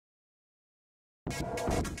I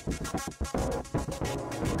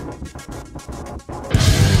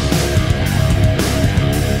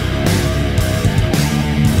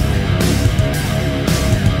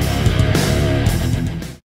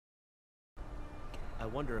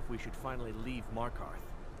wonder if we should finally leave Markarth.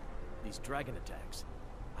 These dragon attacks.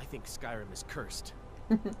 I think Skyrim is cursed.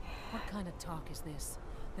 What kind of talk is this?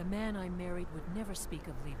 The man I married would never speak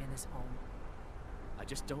of leaving his home. I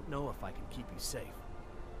just don't know if I can keep you safe.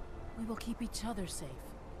 We will keep each other safe,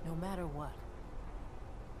 no matter what.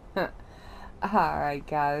 Alright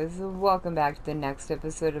guys, welcome back to the next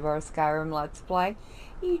episode of our Skyrim Let's Play.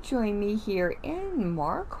 You join me here in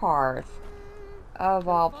Markarth, of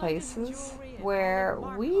all places, where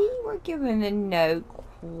we were given a note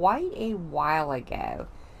quite a while ago.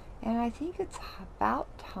 And I think it's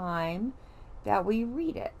about time that we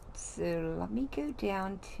read it. So let me go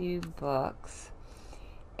down to books.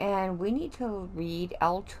 And we need to read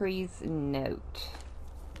Eltree's note.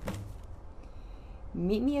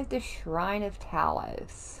 Meet me at the Shrine of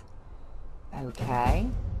Talos. Okay.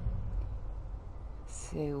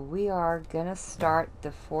 So we are gonna start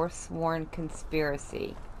the Forsworn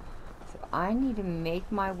Conspiracy. So I need to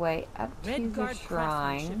make my way up to the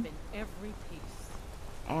shrine. In every piece.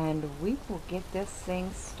 And we will get this thing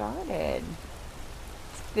started.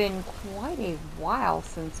 It's been quite a while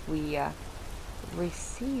since we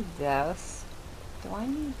received this. Do I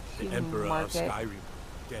need to the Emperor mark of it? Skyrim,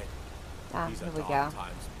 dead. Ah, These here are we go. dark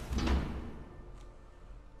times.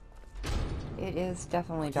 It is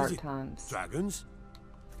definitely What dark is it? times. Dragons?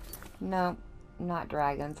 No, not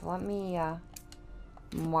dragons. Let me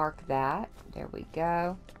mark that. There we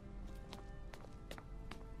go.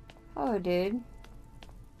 Oh, dude.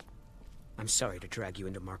 I'm sorry to drag you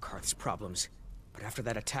into Markarth's problems, but after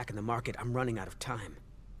that attack in the market, I'm running out of time.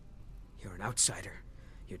 You're an outsider.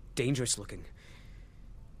 You're dangerous looking.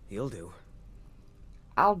 You'll do.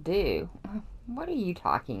 I'll do. What are you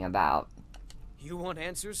talking about? You want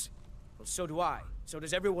answers? Well, so do I. So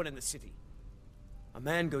does everyone in the city. A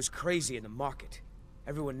man goes crazy in the market.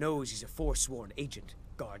 Everyone knows he's a Forsworn agent.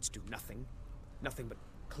 Guards do nothing. Nothing but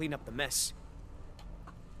clean up the mess.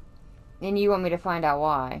 And you want me to find out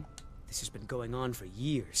why? This has been going on for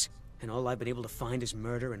years, and all I've been able to find is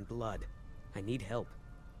murder and blood. I need help.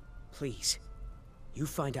 Please, you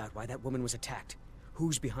find out why that woman was attacked,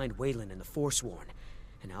 who's behind Waylon and the Forsworn,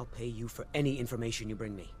 and I'll pay you for any information you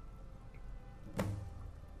bring me.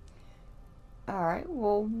 Alright,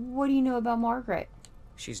 well, what do you know about Margaret?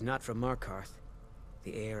 She's not from Markarth.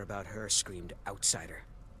 The air about her screamed outsider.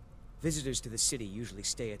 Visitors to the city usually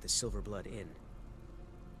stay at the Silver Blood Inn.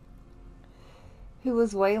 Who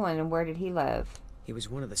was Waylon and where did he live? He was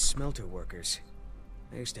one of the smelter workers.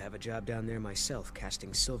 I used to have a job down there myself,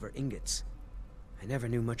 casting silver ingots. I never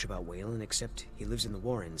knew much about Waylon, except he lives in the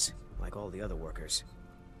Warrens, like all the other workers.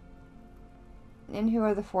 And who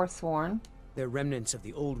are the Forsworn? They're remnants of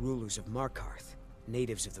the old rulers of Markarth,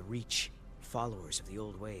 natives of the Reach, followers of the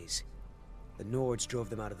old ways. The Nords drove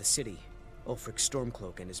them out of the city, Ulfric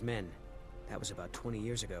Stormcloak and his men. That was about 20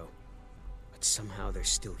 years ago. But somehow they're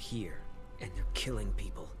still here, and they're killing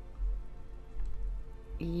people.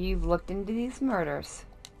 You've looked into these murders.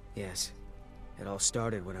 Yes. It all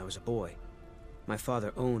started when I was a boy. My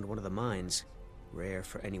father owned one of the mines, rare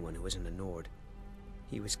for anyone who isn't a Nord.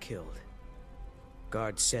 He was killed.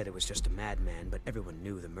 Guards said it was just a madman, but everyone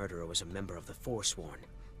knew the murderer was a member of the Forsworn.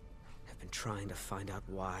 I've been trying to find out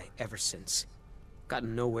why ever since.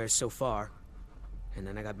 Gotten nowhere so far. And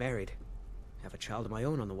then I got married. Have a child of my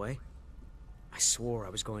own on the way. I swore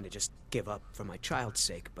I was going to just give up for my child's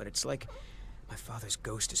sake, but it's like my father's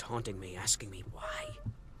ghost is haunting me, asking me why.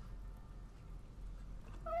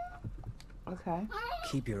 Okay.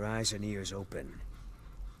 Keep your eyes and ears open.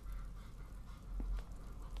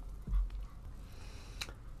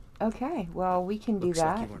 Okay, well, we can do Looks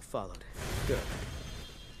that. like you weren't followed. Good.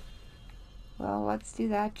 Well, let's do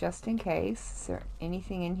that just in case. Is there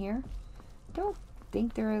anything in here? Don't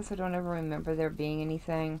think there is. I don't ever remember there being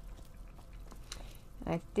anything.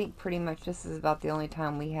 I think pretty much this is about the only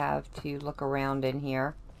time we have to look around in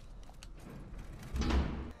here.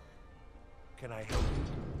 Can I help you?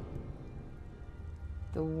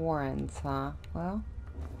 The Warrens, huh? Well,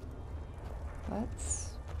 let's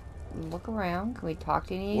look around. Can we talk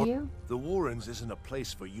to any of you? The Warrens isn't a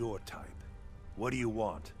place for your type. What do you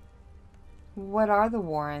want? What are the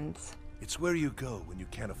Warrens? It's where you go when you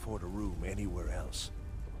can't afford a room anywhere else.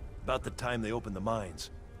 About the time they opened the mines,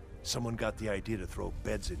 someone got the idea to throw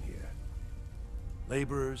beds in here.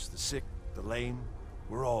 Laborers, the sick, the lame,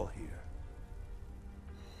 we're all here.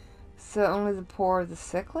 So only the poor or the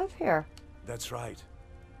sick live here? That's right.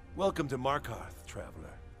 Welcome to Markarth,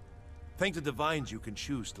 traveler. Thank the divines you can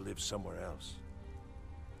choose to live somewhere else.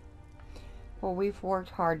 Well, we've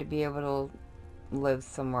worked hard to be able to live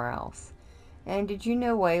somewhere else. And did you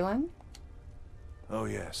know Waylon? Oh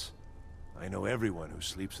yes. I know everyone who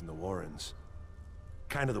sleeps in the Warrens.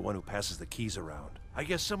 Kind of the one who passes the keys around. I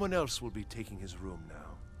guess someone else will be taking his room now.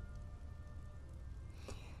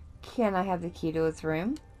 Can I have the key to his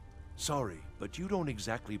room? Sorry, but you don't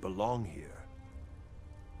exactly belong here.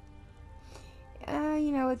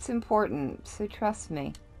 You know, it's important, so trust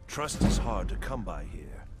me. Trust is hard to come by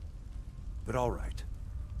here. But all right.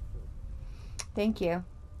 Thank you.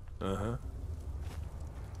 Uh-huh.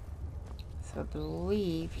 So I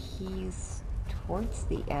believe he's towards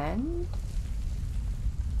the end?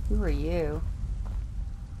 Who are you?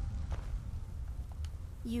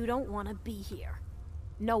 You don't want to be here.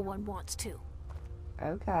 No one wants to.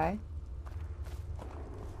 Okay.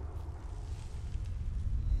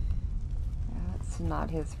 That's not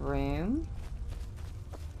his room.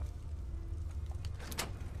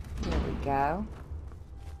 Here we go.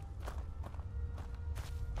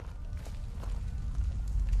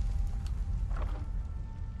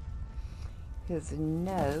 His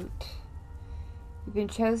note. You've been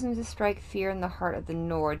chosen to strike fear in the heart of the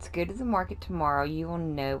Nords. Go to the market tomorrow. You will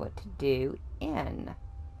know what to do in.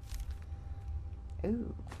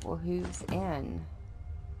 Ooh, well, who's in?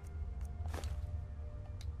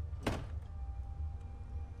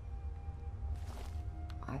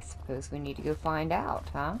 I suppose we need to go find out,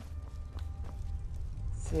 huh?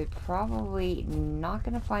 So probably not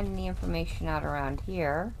going to find any information out around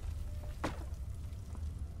here.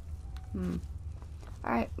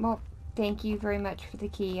 Alright, well, thank you very much for the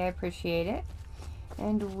key. I appreciate it.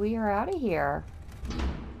 And we are out of here.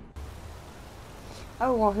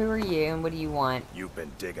 Oh, well, who are you and what do you want? You've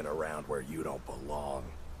been digging around where you don't belong.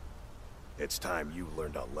 It's time you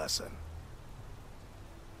learned a lesson.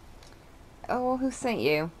 Oh, well, who sent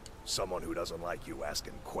you? Someone who doesn't like you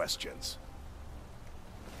asking questions.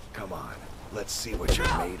 Come on, let's see what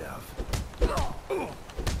you're made of.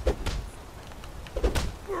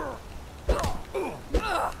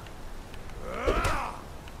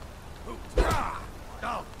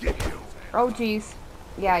 I'll get you. Oh, jeez.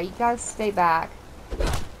 Yeah, you guys stay back.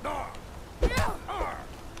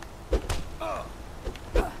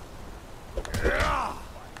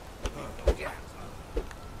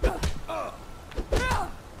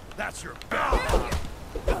 That's your bell.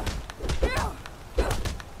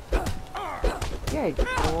 Good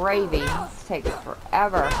gravy. This takes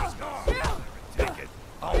forever. Take it.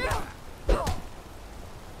 Oh.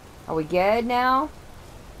 Are we good now?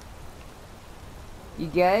 You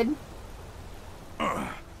good?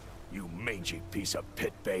 You mangy piece of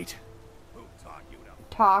pit bait.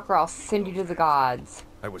 Talk or I'll send you to the gods.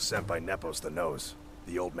 I was sent by Nepos the Nose.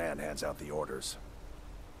 The old man hands out the orders.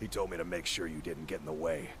 He told me to make sure you didn't get in the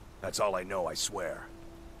way. That's all I know, I swear.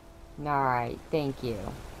 Alright, thank you.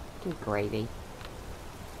 Good gravy.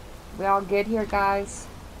 We all good here, guys?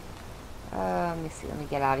 Let me see, let me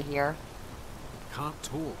get out of here. Can't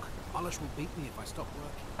talk. Alice will beat me if I stop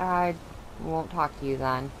working. I won't talk to you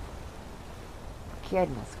then.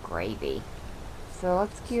 Goodness gravy. So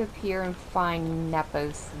let's go up here and find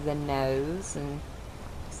Nepos the Nose and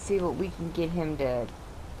see what we can get him to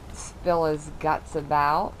spill his guts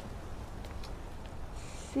about.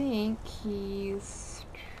 I think he's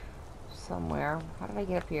somewhere. How did I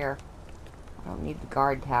get up here? I don't need the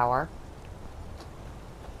guard tower.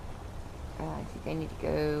 I think I need to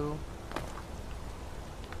go...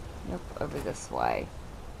 Nope, over this way.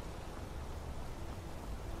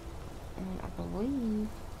 And I believe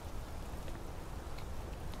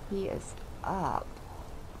he is up.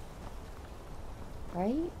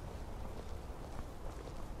 Right?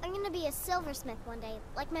 I'm gonna be a silversmith one day,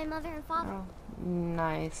 like my mother and father. Oh,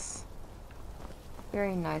 nice.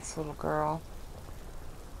 Very nice little girl.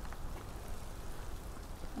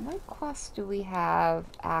 What quests do we have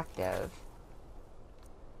active?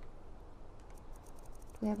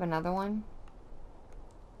 Do we have another one?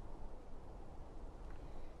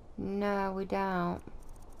 No, we don't.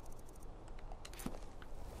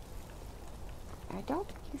 I don't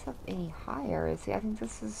think he's up any higher, is he? I think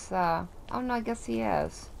this is, oh no, I guess he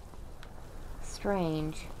is.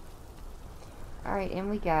 Strange. Alright, in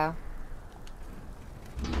we go.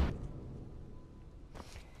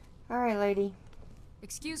 Alright, lady.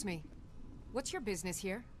 Excuse me. What's your business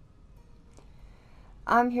here?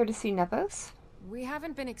 I'm here to see Nepos. We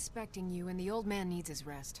haven't been expecting you, and the old man needs his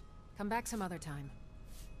rest. Come back some other time.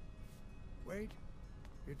 Wait.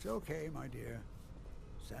 It's okay, my dear.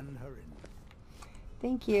 Send her in.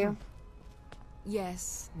 Thank you.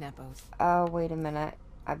 Yes, Nepos. Oh, wait a minute.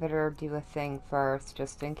 I better do a thing first,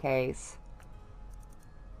 just in case.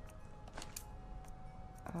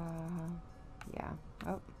 Yeah.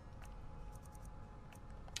 Oh.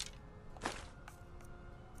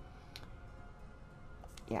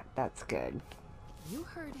 Yeah, that's good. You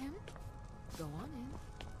heard him. Go on in.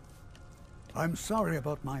 I'm sorry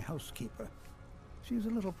about my housekeeper. She's a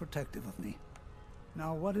little protective of me.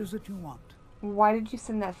 Now, what is it you want? Why did you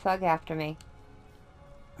send that thug after me?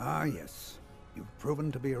 Ah, yes. You've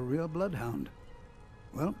proven to be a real bloodhound.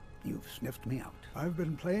 Well, you've sniffed me out. I've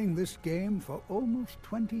been playing this game for almost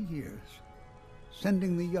 20 years.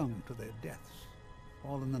 Sending the young to their deaths.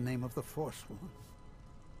 All in the name of the Forsworn.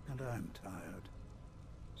 And I'm tired.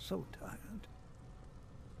 So tired.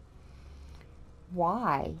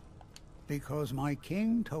 Why? Because my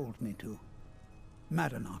king told me to.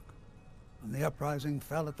 Madanach. When the uprising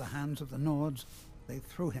fell at the hands of the Nords, they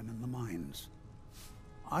threw him in the mines.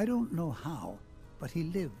 I don't know how, but he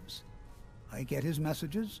lives. I get his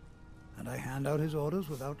messages, and I hand out his orders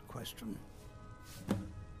without question.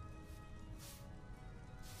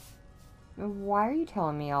 Why are you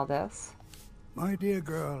telling me all this? My dear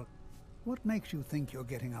girl, what makes you think you're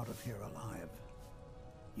getting out of here alive?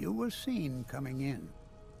 You were seen coming in.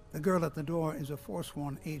 The girl at the door is a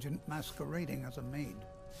Forsworn agent masquerading as a maid.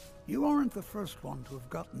 You aren't the first one to have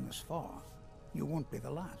gotten this far. You won't be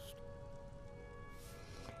the last.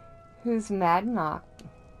 Who's Madanach?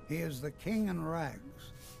 He is the king in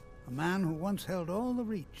rags, a man who once held all the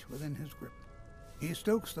Reach within his grip. He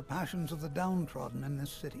stokes the passions of the downtrodden in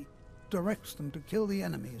this city, directs them to kill the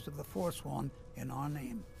enemies of the Forsworn in our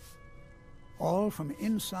name. All from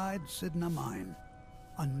inside Cidhna mine,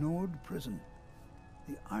 a Nord prison.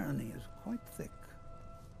 The irony is quite thick.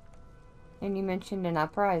 And you mentioned an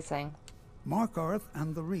uprising. Markarth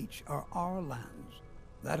and the Reach are our lands.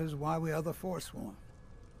 That is why we are the Forsworn.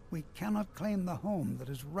 We cannot claim the home that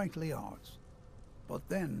is rightly ours. But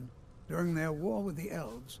then, during their war with the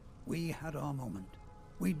elves, we had our moment.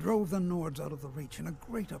 We drove the Nords out of the Reach in a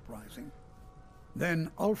great uprising.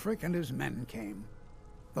 Then Ulfric and his men came.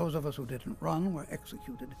 Those of us who didn't run were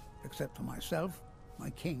executed, except for myself, my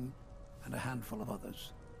king, and a handful of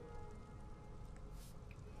others.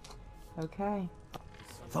 Okay.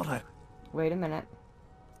 Thought I... Wait a minute.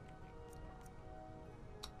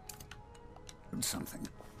 heard something.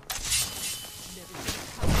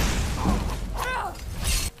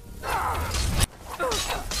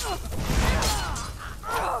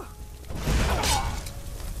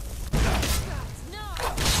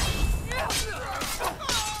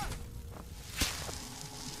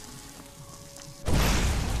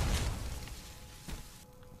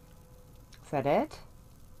 Is that it?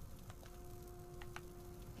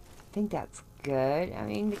 I think that's good. I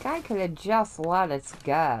mean, the guy could have just let us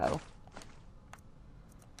go.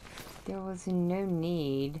 There was no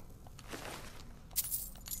need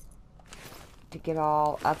to get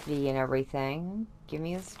all uppity and everything. Give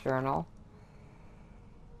me his journal.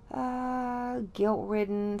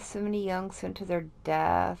 Guilt-ridden, so many young sent to their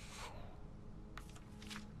death.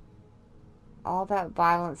 All that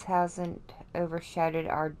violence hasn't overshadowed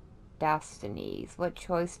our destinies. What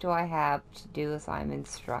choice do I have to do as I'm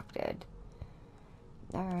instructed?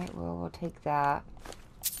 Alright, well, we'll take that.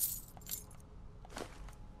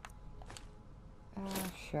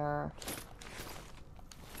 Sure.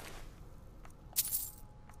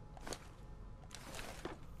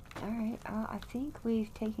 Alright, I think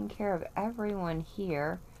we've taken care of everyone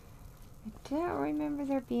here. I don't remember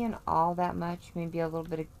there being all that much. Maybe a little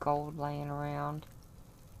bit of gold laying around.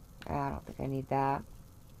 I don't think I need that.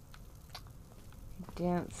 I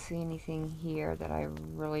don't see anything here that I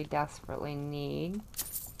really desperately need.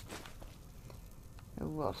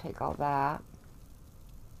 We'll take all that.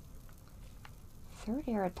 Third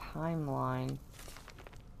era timeline.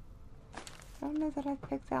 I don't know that I've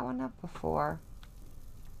picked that one up before.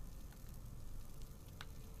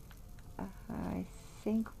 I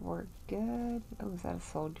think we're good. Oh, is that a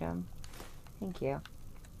soul gem? Thank you.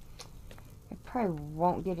 I probably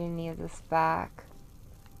won't get any of this back.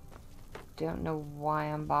 Don't know why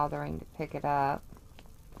I'm bothering to pick it up.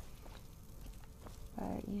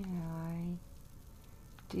 But, you know, I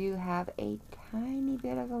do have a tiny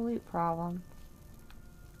bit of a loot problem.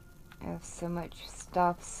 I have so much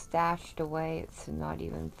stuff stashed away, it's not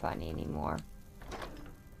even funny anymore.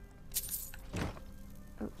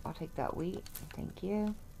 Oh, I'll take that wheat. Thank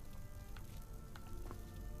you.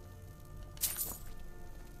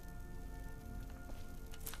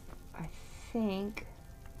 I think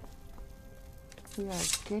we are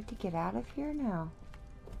good to get out of here now.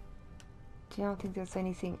 Don't think there's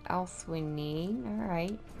anything else we need.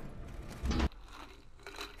 Alright.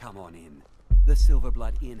 Come on in. The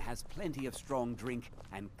Silverblood Inn has plenty of strong drink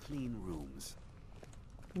and clean rooms.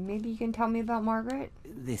 Maybe you can tell me about Margaret?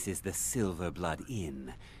 This is the Silverblood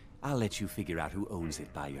Inn. I'll let you figure out who owns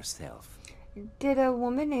it by yourself. Did a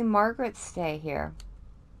woman named Margaret stay here?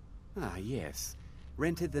 Ah, yes.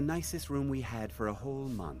 Rented the nicest room we had for a whole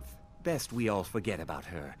month. Best we all forget about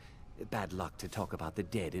her. Bad luck to talk about the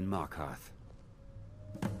dead in Markarth.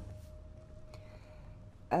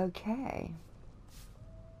 Okay.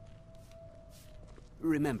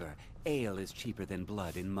 Remember, ale is cheaper than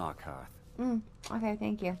blood in Markarth. Okay,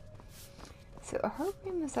 thank you. So her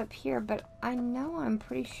room is up here, but I'm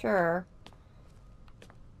pretty sure,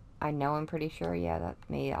 yeah, that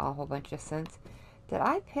made a whole bunch of sense, that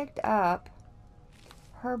I picked up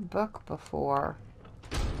her book before.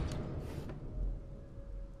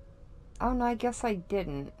 Oh no, I guess I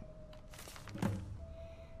didn't.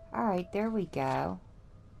 Alright, there we go.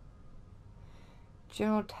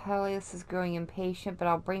 General Tullius is growing impatient, but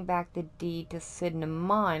I'll bring back the deed to Cidhna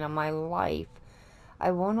mine on my life.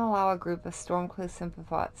 I won't allow a group of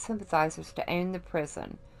Stormcloak sympathizers to own the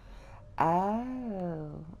prison. Oh,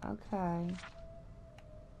 okay.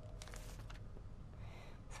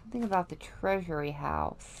 Something about the treasury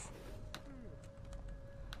house.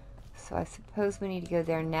 So I suppose we need to go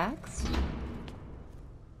there next.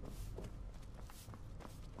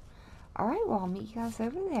 Alright, well, I'll meet you guys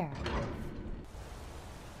over there.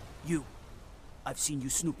 You. I've seen you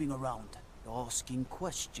snooping around, asking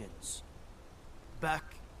questions. Back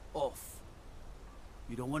off.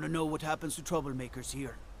 You don't want to know what happens to troublemakers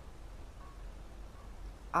here.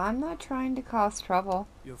 I'm not trying to cause trouble.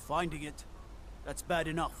 You're finding it. That's bad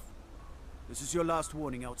enough. This is your last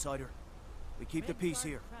warning, outsider. We keep the peace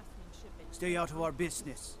here. Stay out of our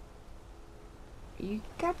business. You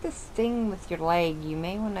got this thing with your leg. You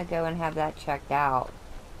may want to go and have that checked out.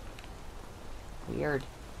 Weird.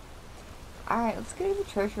 Alright, let's go to the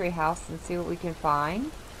treasury house and see what we can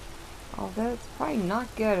find. Although it's probably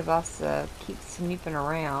not good of us to keep snooping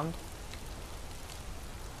around.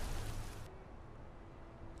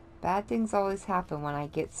 Bad things always happen when I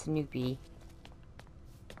get snoopy.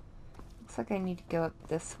 Looks like I need to go up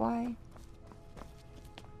this way.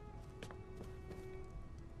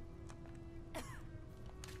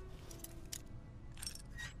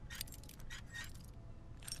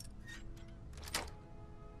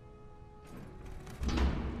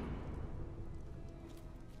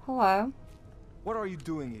 Hello. What are you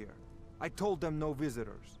doing here? I told them no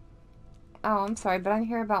visitors. Oh, I'm sorry, but I'm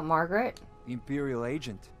here about Margaret. The Imperial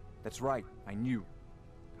agent? That's right, I knew.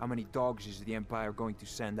 How many dogs is the Empire going to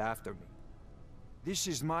send after me? This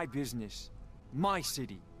is my business. My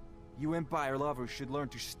city. You Empire lovers should learn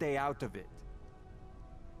to stay out of it.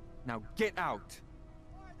 Now get out!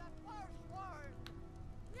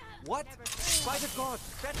 What? By the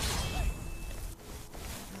gods, that's...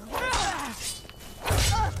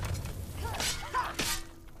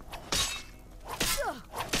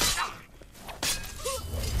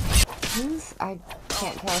 Who's? I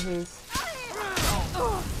can't tell who's.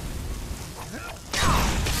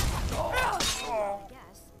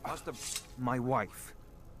 My wife.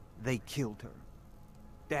 They killed her.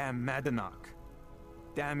 Damn Madanach.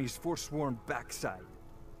 Damn his forsworn backside.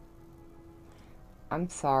 I'm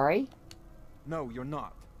sorry. No, you're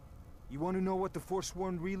not. You want to know what the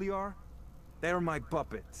Forsworn really are? They're my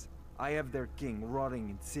puppets. I have their king rotting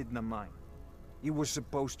in Cidhna mine. He was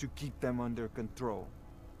supposed to keep them under control.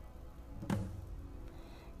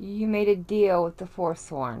 You made a deal with the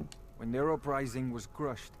Forsworn. When their uprising was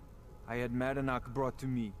crushed, I had Madanach brought to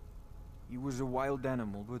me. He was a wild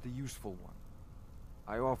animal, but a useful one.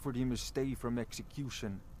 I offered him a stay from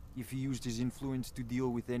execution if he used his influence to deal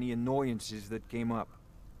with any annoyances that came up.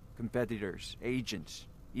 Competitors, agents,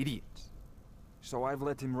 idiots. So I've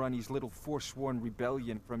let him run his little Forsworn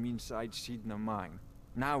rebellion from inside Cidhna mine.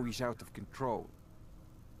 Now he's out of control.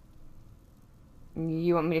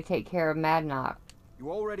 You want me to take care of Madanach?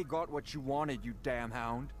 You already got what you wanted, you damn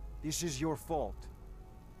hound. This is your fault.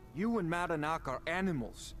 You and Madanach are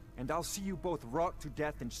animals, and I'll see you both rot to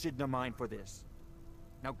death in Cidhna mine for this.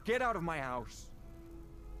 Now get out of my house.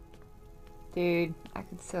 Dude, I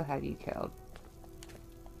could still have you killed.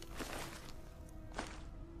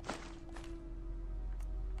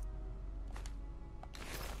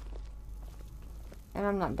 And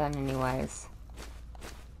I'm not done anyways.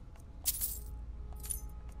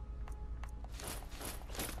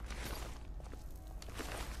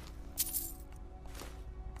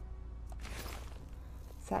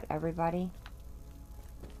 Is that everybody?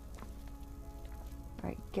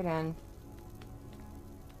 Alright, get in.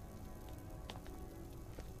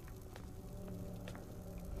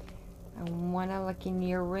 I want to look in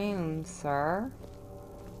your room, sir.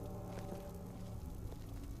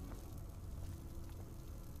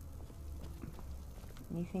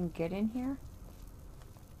 Anything good in here?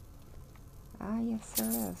 Ah, yes,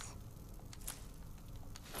 there is.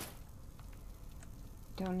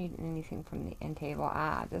 Don't need anything from the end table.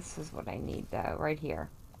 Ah, this is what I need, though, right here.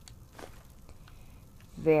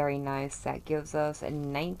 Very nice. That gives us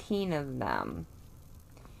 19 of them.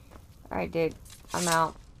 Alright, dude. I'm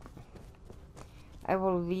out. I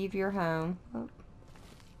will leave your home. Oh,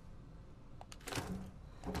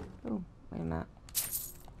 wait a minute.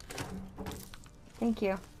 Thank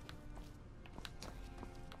you.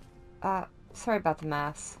 Sorry about the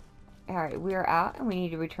mess. Alright, we are out and we need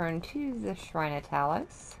to return to the Shrine of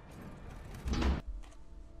Talos.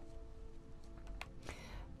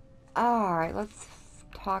 Alright, let's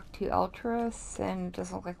talk to Ultras, and it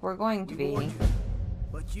doesn't look like we're going to be.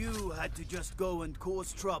 But you had to just go and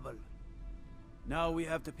cause trouble. Now we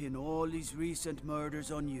have to pin all these recent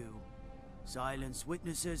murders on you. Silence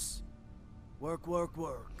witnesses. Work, work,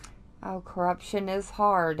 work. Oh, corruption is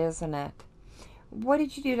hard, isn't it? What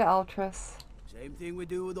did you do to Ultras? Same thing we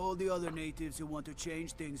do with all the other natives who want to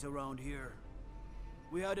change things around here.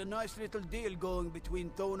 We had a nice little deal going between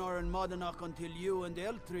Thonar and Madanak until you and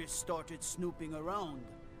Eltris started snooping around.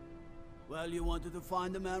 Well, you wanted to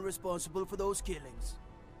find the man responsible for those killings.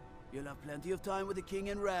 You'll have plenty of time with the king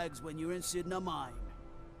in rags when you're in Cidhna mine.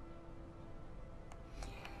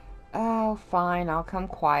 Oh, fine. I'll come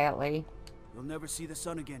quietly. You'll never see the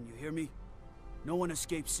sun again, you hear me? No one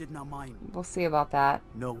escapes Cidhna mine. We'll see about that.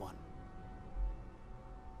 No one.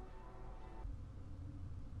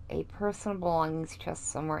 A personal belongings chest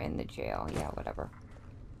somewhere in the jail. Yeah, whatever.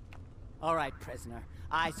 All right, prisoner.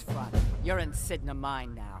 Eyes front. You're in Cidhna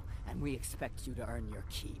mine now, and we expect you to earn your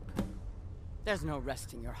keep. There's no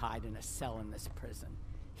resting your hide in a cell in this prison.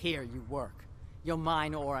 Here you work. You'll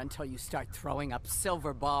mine ore until you start throwing up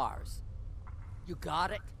silver bars. You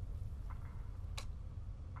got it?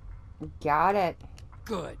 Got it.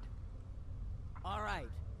 Good. All right.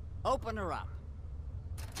 Open her up.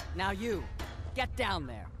 Now you, get down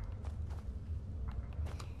there.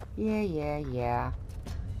 Yeah.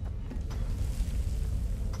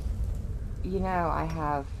 You know, I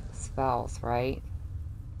have spells, right?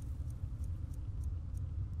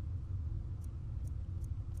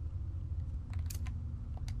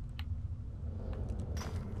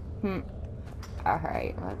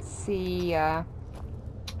 Alright, let's see, I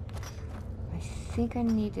think I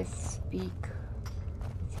need to speak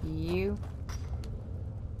to you.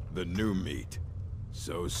 The new meat.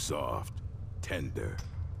 So soft, tender.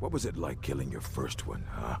 What was it like killing your first one,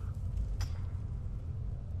 huh?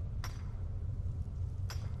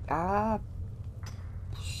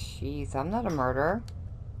 Jeez, I'm not a murderer.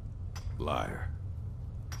 Liar.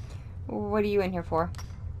 What are you in here for?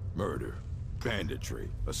 Murder, banditry,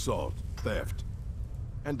 assault, theft,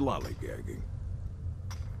 and lollygagging.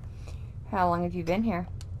 How long have you been here?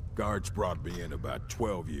 Guards brought me in about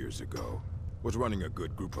 12 years ago. Was running a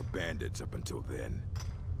good group of bandits up until then.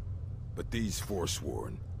 But these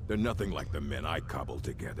Forsworn, they're nothing like the men I cobbled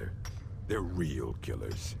together. They're real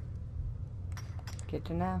killers. Good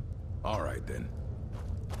to know. All right, then.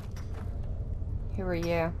 Who are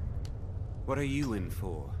you? What are you in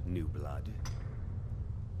for, new blood?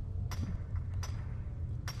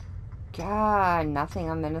 God,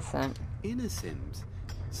 nothing. I'm innocent. Innocent?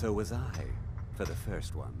 So was I, for the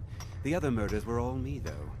first one. The other murders were all me,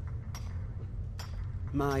 though.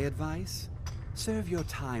 My advice? Serve your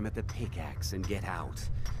time at the pickaxe and get out.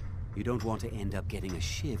 You don't want to end up getting a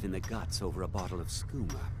shiv in the guts over a bottle of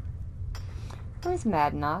skooma. Where's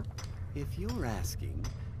Madanak? If you're asking,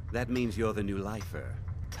 that means you're the new lifer.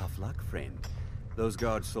 Tough luck, friend. Those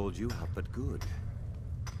guards sold you out, but good.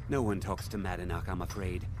 No one talks to Madanak, I'm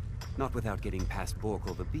afraid. Not without getting past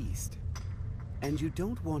Borkul the Beast. And you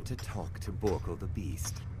don't want to talk to Borkul the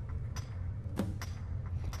Beast.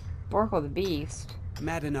 Borkul the Beast?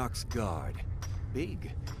 Madanak's guard.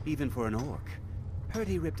 Big, even for an orc. Heard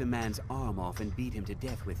he ripped a man's arm off and beat him to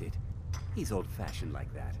death with it. He's old-fashioned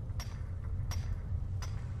like that.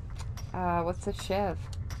 What's a shiv?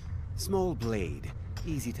 Small blade.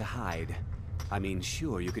 Easy to hide. I mean,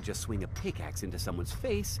 sure, you could just swing a pickaxe into someone's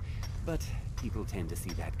face, but people tend to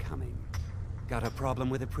see that coming. Got a problem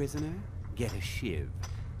with a prisoner? Get a shiv.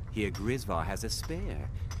 Here Grisvar has a spare,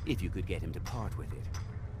 if you could get him to part with it.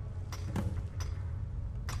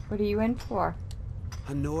 What are you in for?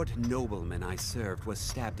 A Nord nobleman I served was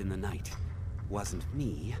stabbed in the night. Wasn't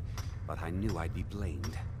me, but I knew I'd be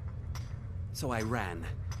blamed. So I ran,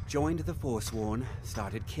 joined the Forsworn,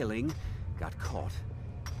 started killing, got caught.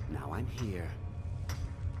 Now I'm here.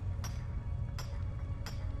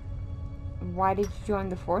 Why did you join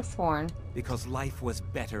the Forsworn? Because life was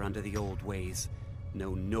better under the old ways.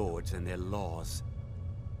 No Nords and their laws.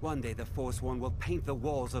 One day the Forsworn will paint the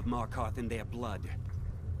walls of Markarth in their blood.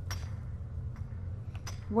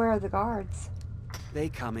 Where are the guards? They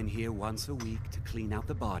come in here once a week to clean out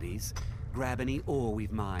the bodies, grab any ore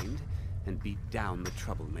we've mined, and beat down the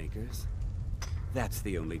troublemakers. That's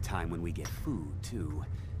the only time when we get food, too.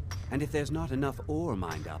 And if there's not enough ore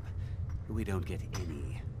mined up, we don't get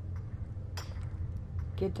any.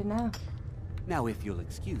 Good to know. Now, if you'll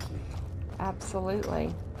excuse me.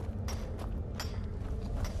 Absolutely.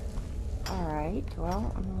 Alright,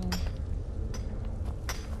 well,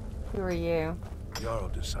 who are you? Jarl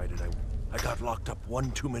decided I got locked up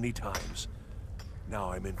one too many times.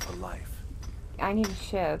 Now I'm in for life. I need a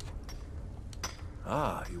shiv.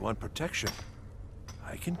 Ah, you want protection?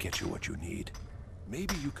 I can get you what you need.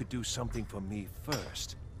 Maybe you could do something for me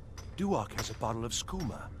first. Duok has a bottle of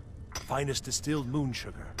skooma, finest distilled moon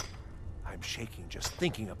sugar. I'm shaking just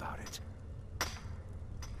thinking about it.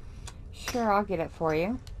 Sure, I'll get it for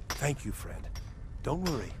you. Thank you, friend. Don't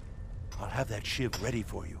worry. I'll have that shiv ready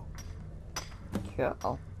for you.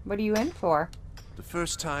 Cool. What are you in for? The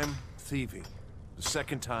first time, thieving. The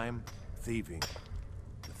second time, thieving.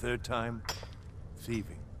 The third time,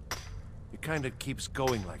 thieving. It kind of keeps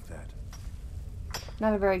going like that.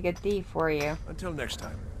 Not a very good thief, were you? Until next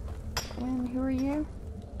time. And who are you?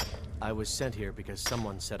 I was sent here because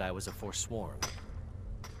someone said I was a Forsworn.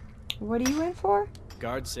 What are you in for?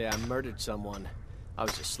 Guards say I murdered someone. I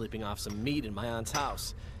was just sleeping off some meat in my aunt's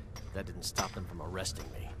house. That didn't stop them from arresting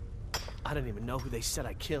me. I don't even know who they said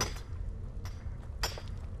I killed.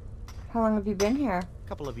 How long have you been here? A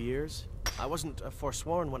couple of years. I wasn't a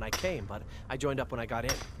Forsworn when I came, but I joined up when I got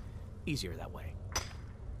in. Easier that way.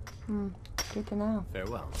 Good to know.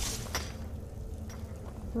 Farewell.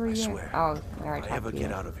 Who are you? I swear, oh, if I ever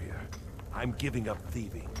get out of here, I'm giving up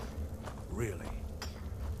thieving. Really.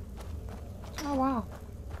 Oh, wow.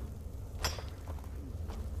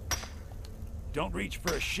 Don't reach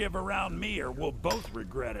for a shiv around me or we'll both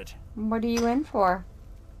regret it. What are you in for?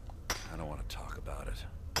 I don't want to talk about it.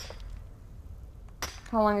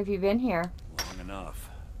 How long have you been here? Long enough.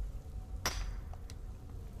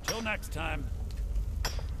 Till next time.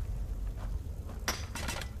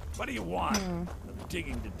 What do you want? I'm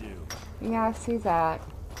digging to do. Yeah, I see that.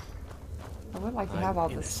 I would like to have all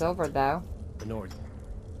the silver, though. The Nord.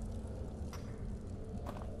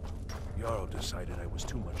 Jarl decided I was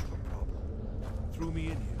too much of a problem. Threw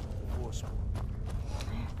me in here, Forsworn.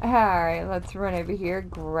 Alright, let's run over here,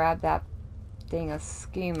 grab that thing of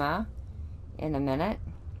schema in a minute.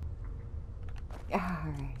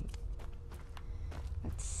 Alright.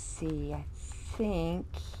 Let's see, I think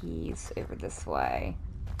he's over this way.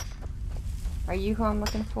 Are you who I'm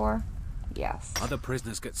looking for? Yes. Other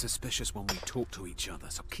prisoners get suspicious when we talk to each other,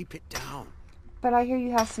 so keep it down. But I hear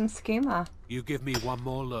you have some schema. You give me one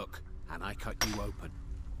more look, and I cut you open.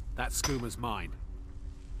 That skooma's mine.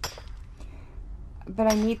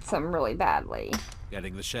 But I need some really badly.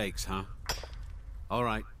 Getting the shakes, huh? All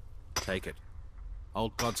right, take it.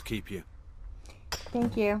 Old gods keep you.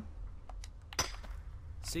 Thank you.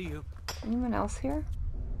 See you. Anyone else here?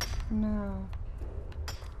 No.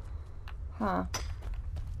 Huh.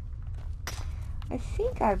 I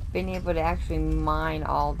think I've been able to actually mine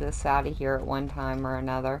all this out of here at one time or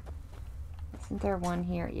another. Isn't there one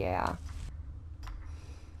here? Yeah.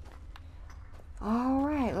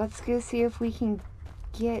 Alright, let's go see if we can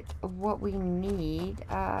get what we need.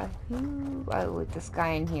 Oh, this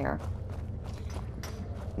guy in here.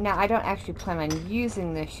 Now, I don't actually plan on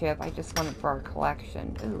using this ship. I just want it for our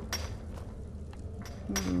collection. Ooh.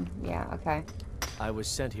 Yeah, okay. I was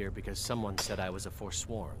sent here because someone said I was a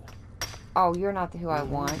Forsworn. Oh, you're not who I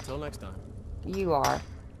want. Until next time. You are.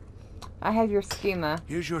 I have your schema.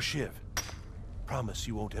 Here's your shiv. Promise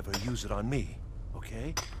you won't ever use it on me,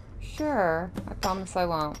 okay? Sure. I promise I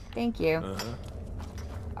won't. Thank you.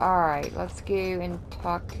 Alright, let's go and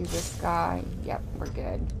talk to this guy. Yep, we're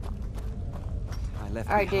good. I left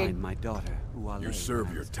behind my daughter, You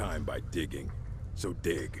serve your time by digging, so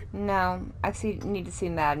dig. No, I need to see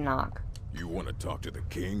Madnock. You want to talk to the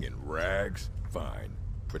king in rags? Fine.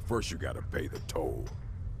 But first you gotta pay the toll.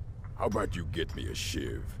 How about you get me a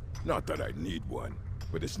shiv? Not that I need one,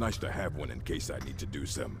 but it's nice to have one in case I need to do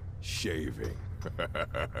some shaving.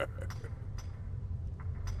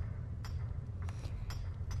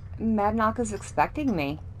 Madnock is expecting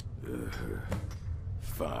me.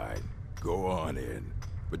 Fine. Go on in.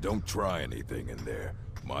 But don't try anything in there.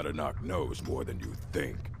 Madnock knows more than you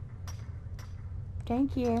think.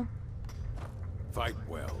 Thank you. Fight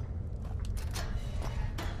well.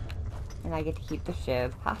 And I get to keep the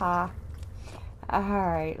shiv. Haha.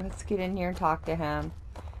 Alright, let's get in here and talk to him.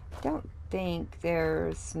 Don't think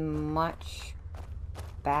there's much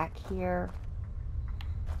back here.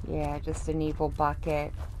 Yeah, just an evil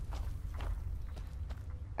bucket.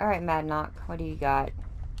 Alright, Madnock, what do you got?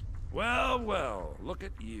 Well, well, look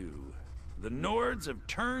at you. The Nords have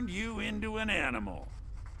turned you into an animal.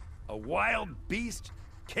 A wild beast,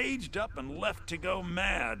 caged up and left to go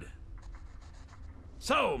mad.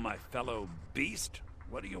 So, my fellow beast,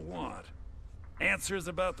 what do you want? Answers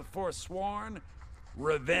about the Forsworn?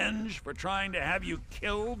 Revenge for trying to have you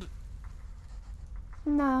killed?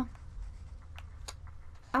 No.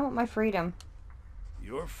 I want my freedom.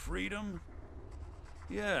 Your freedom?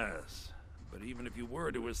 Yes, but even if you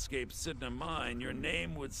were to escape Cidhna Mine, your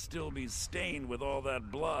name would still be stained with all that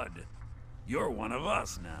blood. You're one of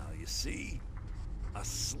us now, you see? A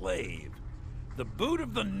slave. The boot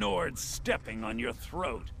of the Nord stepping on your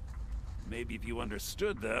throat. Maybe if you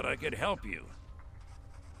understood that, I could help you.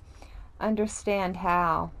 Understand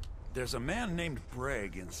how? There's a man named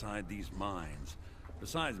Breg inside these mines.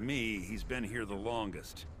 Besides me, he's been here the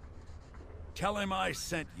longest. Tell him I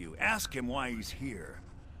sent you. Ask him why he's here.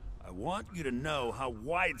 I want you to know how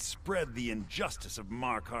widespread the injustice of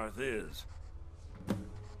Markarth is.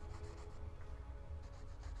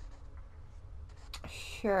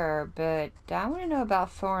 Sure, but I want to know about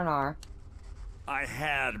Thornar. I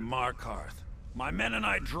had Markarth. My men and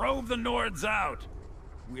I drove the Nords out.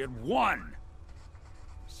 We had won.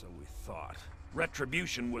 So we thought.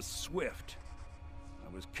 Retribution was swift.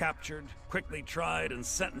 I was captured, quickly tried, and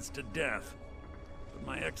sentenced to death. But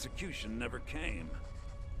my execution never came.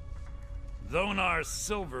 Thonar's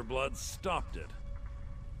Silverblood stopped it.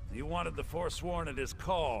 He wanted the Forsworn at his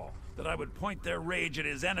call, that I would point their rage at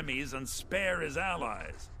his enemies and spare his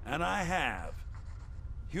allies. And I have.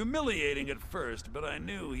 Humiliating at first, but I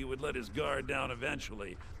knew he would let his guard down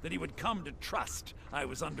eventually, that he would come to trust I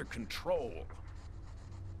was under control.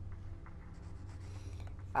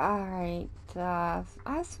 Alright, I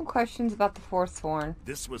have some questions about the Forsworn.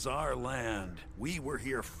 This was our land. We were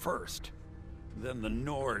here first. Then the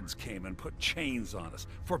Nords came and put chains on us,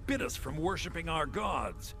 forbid us from worshipping our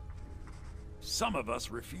gods. Some of us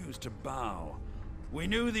refused to bow. We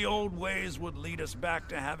knew the old ways would lead us back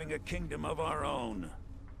to having a kingdom of our own.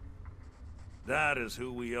 That is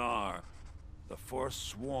who we are. The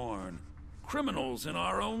Forsworn. Criminals in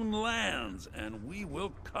our own lands, and we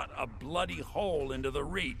will cut a bloody hole into the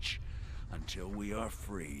Reach until we are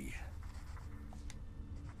free.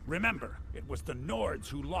 Remember, it was the Nords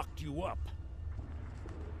who locked you up.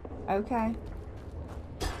 Okay.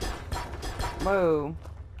 Whoa.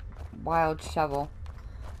 Wild shovel.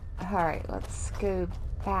 Alright, let's go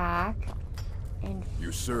back and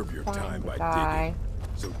you serve your time by guy digging,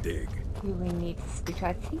 so dig. Who we need to speak to.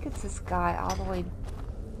 I think it's this guy all the way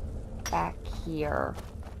back here.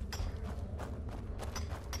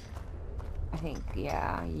 I think,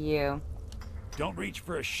 yeah, you. Don't reach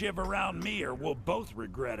for a shiv around me or we'll both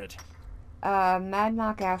regret it.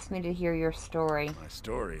 Madnock asked me to hear your story. My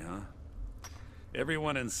story, huh?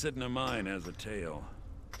 Everyone in Cidhna Mine has a tale.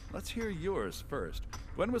 Let's hear yours first.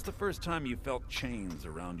 When was the first time you felt chains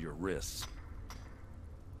around your wrists?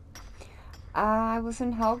 I was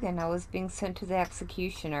in Helgen. I was being sent to the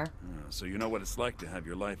executioner. So you know what it's like to have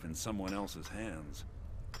your life in someone else's hands.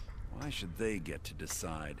 Why should they get to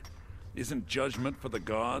decide? Isn't judgment for the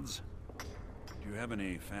gods? Do you have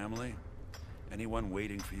any family? Anyone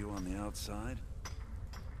waiting for you on the outside?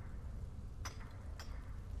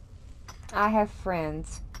 I have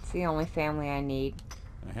friends. It's the only family I need.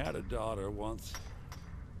 I had a daughter once.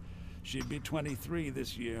 She'd be 23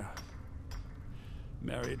 this year.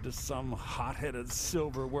 Married to some hot-headed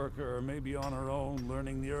silver worker, or maybe on her own,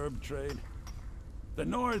 learning the herb trade. The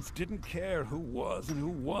Nords didn't care who was and who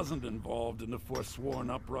wasn't involved in the Forsworn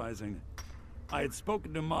uprising. I had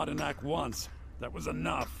spoken to Madanak once. That was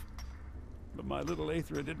enough. But my little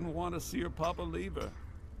Aethra didn't want to see her papa leave her.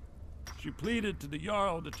 She pleaded to the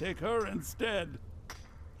Jarl to take her instead.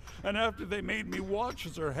 And after they made me watch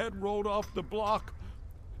as her head rolled off the block,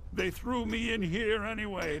 they threw me in here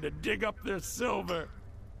anyway to dig up their silver.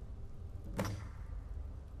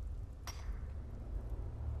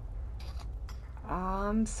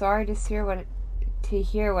 I'm sorry to hear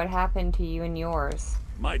what happened to you and yours.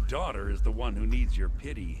 My daughter is the one who needs your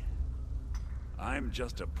pity. I'm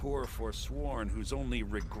just a poor Forsworn whose only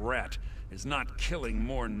regret is not killing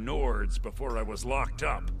more Nords before I was locked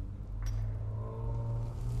up.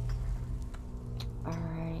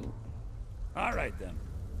 Alright. Alright then.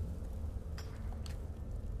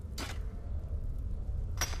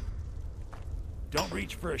 Don't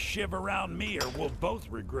reach for a shiv around me or we'll both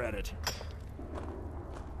regret it.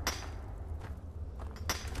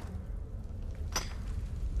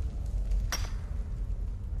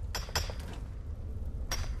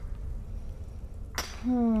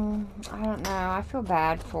 I don't know. I feel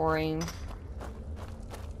bad for him.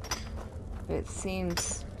 But it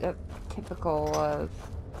seems typical of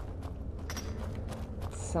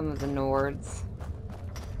some of the Nords.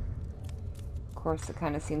 Of course, it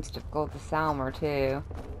kind of seems typical of the Salmer, too.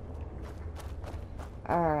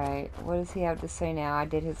 Alright, what does he have to say now? I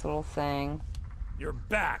did his little thing. You're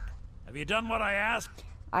back. Have you done what I asked?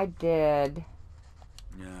 I did.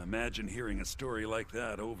 Yeah, imagine hearing a story like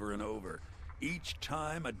that over and over. Each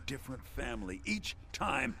time a different family. Each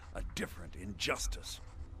time a different injustice.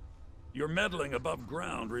 Your meddling above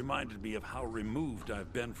ground reminded me of how removed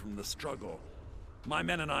I've been from the struggle. My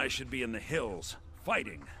men and I should be in the hills,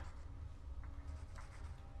 fighting.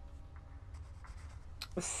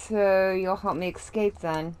 So, you'll help me escape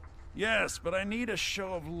then? Yes, but I need a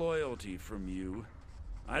show of loyalty from you.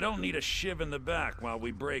 I don't need a shiv in the back while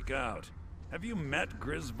we break out. Have you met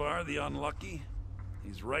Grisvar the Unlucky?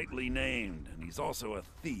 He's rightly named, and he's also a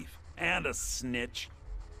thief and a snitch.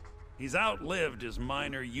 He's outlived his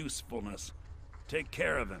minor usefulness. Take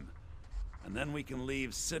care of him, and then we can leave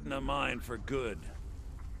Cidhna mine for good.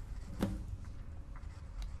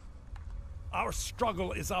 Our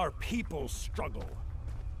struggle is our people's struggle.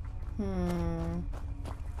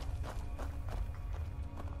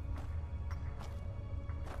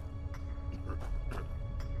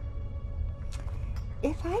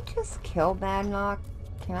 If I just kill Badnock,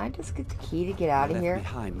 can I just get the key to get out of here? I left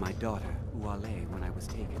behind my daughter, Uale, when I was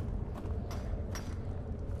taken.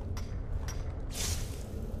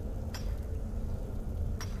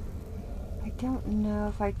 I don't know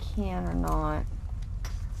if I can or not.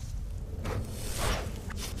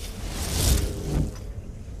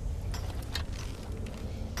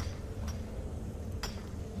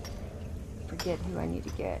 Forget who I need to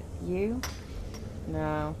get. You?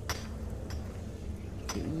 No.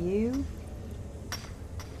 Is it you?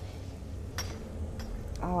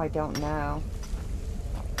 Oh, I don't know.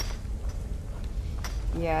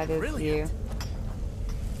 Yeah, it is Brilliant. you.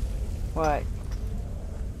 What?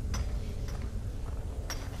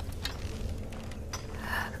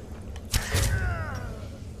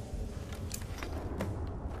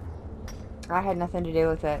 I had nothing to do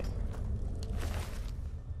with it.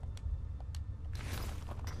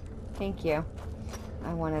 Thank you.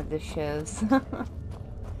 I wanted the shows.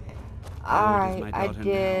 Alright, I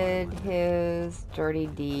did his dirty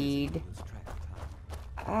deed.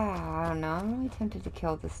 I don't know. I'm really tempted to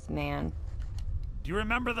kill this man. Do you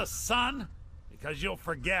remember the sun? Because you'll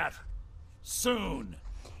forget. Soon.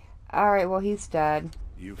 Alright, well, he's dead.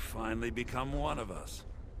 You've finally become one of us.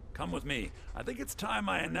 Come with me. I think it's time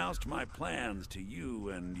I announced my plans to you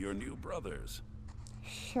and your new brothers.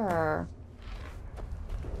 Sure.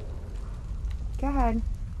 Go ahead.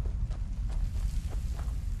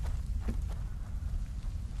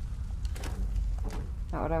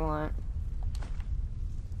 Not what I want.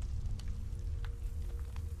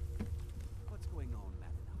 What's going on,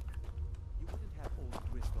 Madonna? You wouldn't have old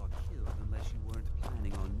Grisvar killed unless you weren't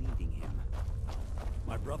planning on needing him.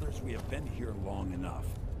 My brothers, we have been here long enough.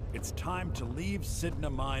 It's time to leave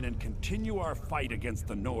Cidhna Mine and continue our fight against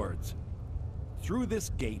the Nords. Through this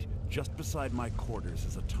gate, just beside my quarters,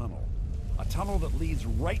 is a tunnel. A tunnel that leads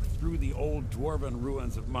right through the old dwarven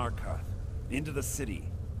ruins of Markarth, into the city.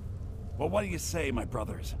 Well, what do you say, my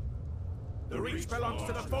brothers? The Reach belongs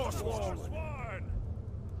to the Forsworn!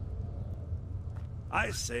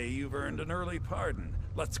 I say you've earned an early pardon.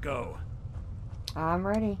 Let's go. I'm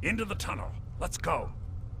ready. Into the tunnel. Let's go.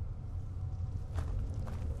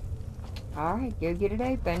 Alright, go get it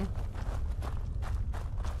open.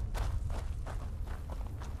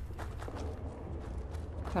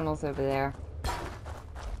 Tunnel's over there.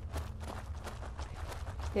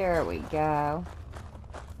 There we go.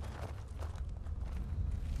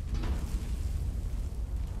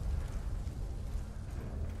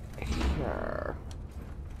 Sure.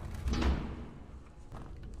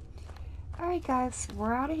 Alright guys,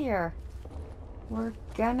 we're out of here. We're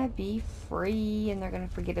gonna be free and they're gonna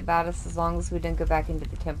forget about us as long as we don't go back into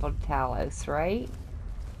the Temple of Talos, right?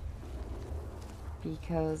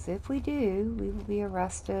 Because if we do, we will be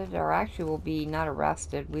arrested, or actually we'll be not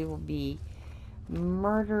arrested, we will be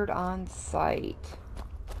murdered on sight.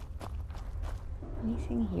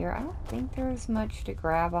 Anything here? I don't think there's much to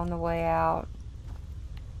grab on the way out.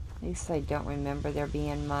 At least I don't remember there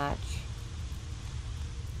being much.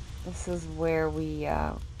 This is where we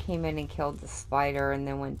came in and killed the spider and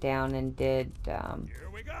then went down and did Here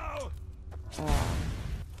we go.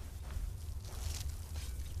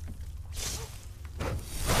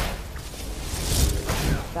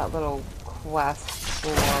 That little quest for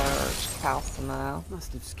Calcimo.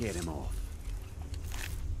 Must have scared him off.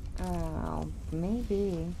 Oh,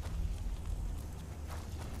 maybe.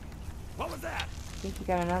 What was that? I think you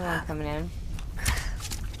got another one coming in.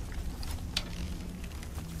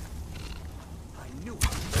 I knew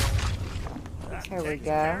it. Here we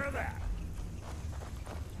go.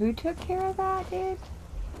 Who took care of that, dude?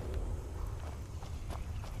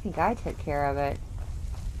 I think I took care of it.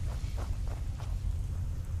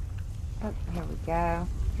 Oh, here we go. I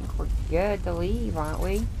think we're good to leave, aren't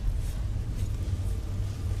we?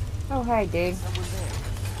 Oh, hey, dude.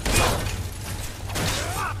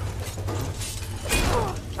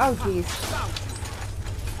 Oh, jeez.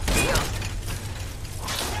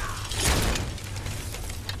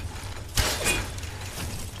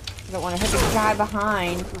 I don't want to hit the guy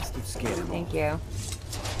behind. Thank you.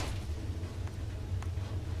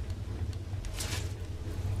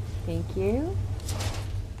 Thank you.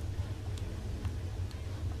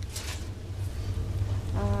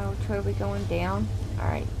 Which way are we going? Down?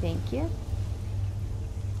 Alright, thank you.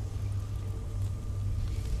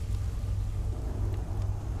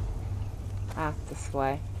 Ah, this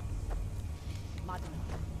way. Cidhna,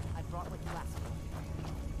 I brought what you asked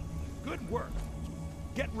for. Good work.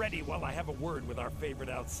 Get ready while I have a word with our favorite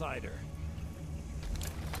outsider.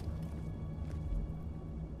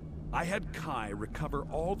 I had Kai recover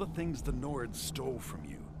all the things the Nords stole from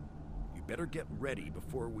you. You better get ready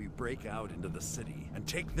before we break out into the city. And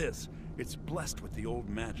take this. It's blessed with the old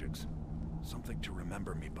magics. Something to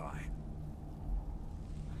remember me by.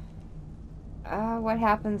 What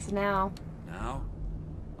happens now? Now,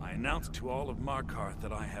 I announced to all of Markarth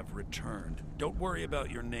that I have returned. Don't worry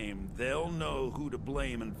about your name. They'll know who to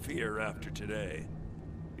blame and fear after today.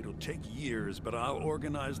 It'll take years, but I'll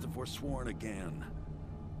organize the Forsworn again.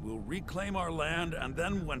 We'll reclaim our land, and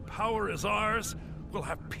then when power is ours, we'll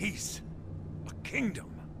have peace. A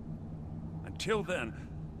kingdom. Until then,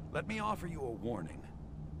 let me offer you a warning.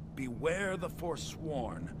 Beware the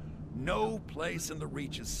Forsworn. No place in the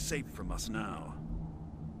Reach is safe from us now.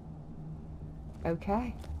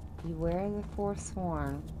 Okay. Beware the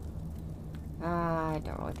Forsworn. I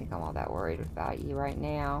don't really think I'm all that worried about you right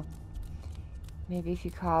now. Maybe if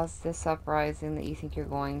you cause this uprising that you think you're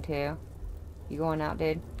going to. You going out,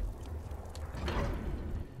 dude?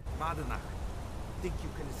 Cidhna, think you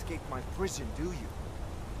can escape my prison, do you?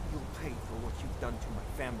 You'll pay for what you've done to my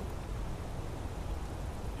family.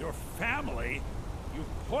 Your family?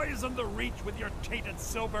 You've poisoned the Reach with your tainted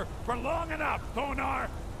silver for long enough, Thonar!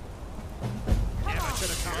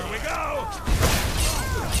 Here we go!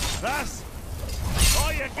 That's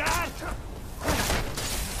all you got?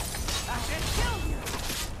 That didn't kill you!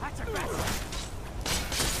 That's aggressive!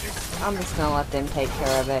 I'm just gonna let them take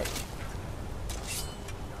care of it.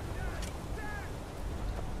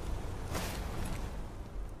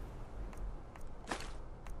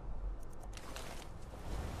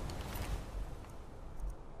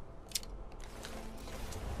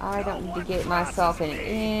 I don't need to get myself in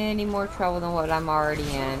any more trouble than what I'm already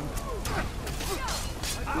in.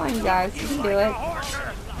 Come on, you guys, you can do it. I'll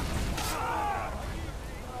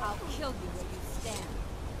kill you where you stand.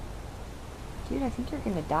 Dude, I think you're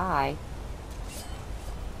gonna die.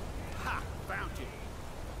 Ha! Found you.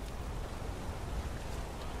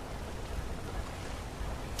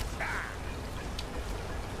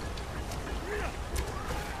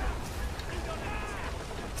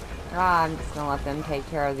 I'm just gonna let them take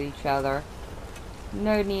care of each other.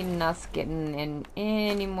 No need in us getting in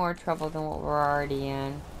any more trouble than what we're already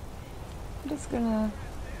in. I'm just gonna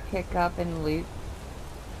pick up and loot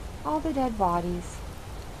all the dead bodies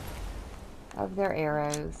of their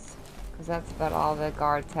arrows, because that's about all the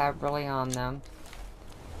guards have really on them.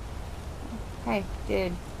 Hey,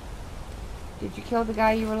 did you kill the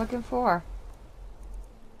guy you were looking for?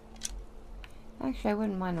 Actually, I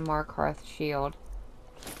wouldn't mind a Markarth shield.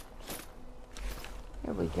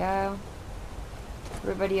 There we go.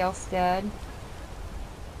 Everybody else dead.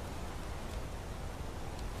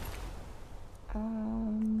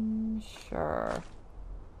 Sure.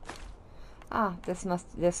 Ah, this was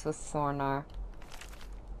Thonar.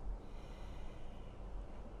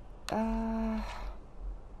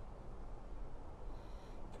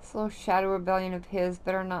 This little shadow rebellion of his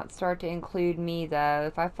better not start to include me, though.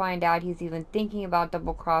 If I find out he's even thinking about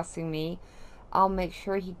double-crossing me, I'll make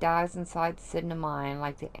sure he dies inside the Cidhna mine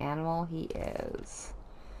like the animal he is.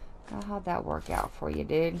 Now, how'd that work out for you,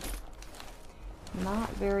 dude? Not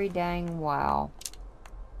very dang well.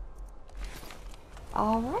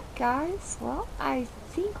 Alright, guys. Well, I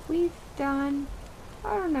think we've done,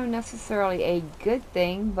 I don't know necessarily a good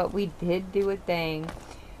thing, but we did do a thing.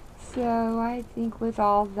 So, I think with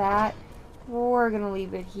all that, we're going to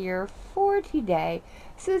leave it here for today.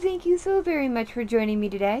 So thank you so very much for joining me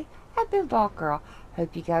today. I've been Vault Girl.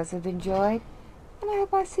 Hope you guys have enjoyed, and I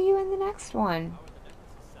hope I see you in the next one.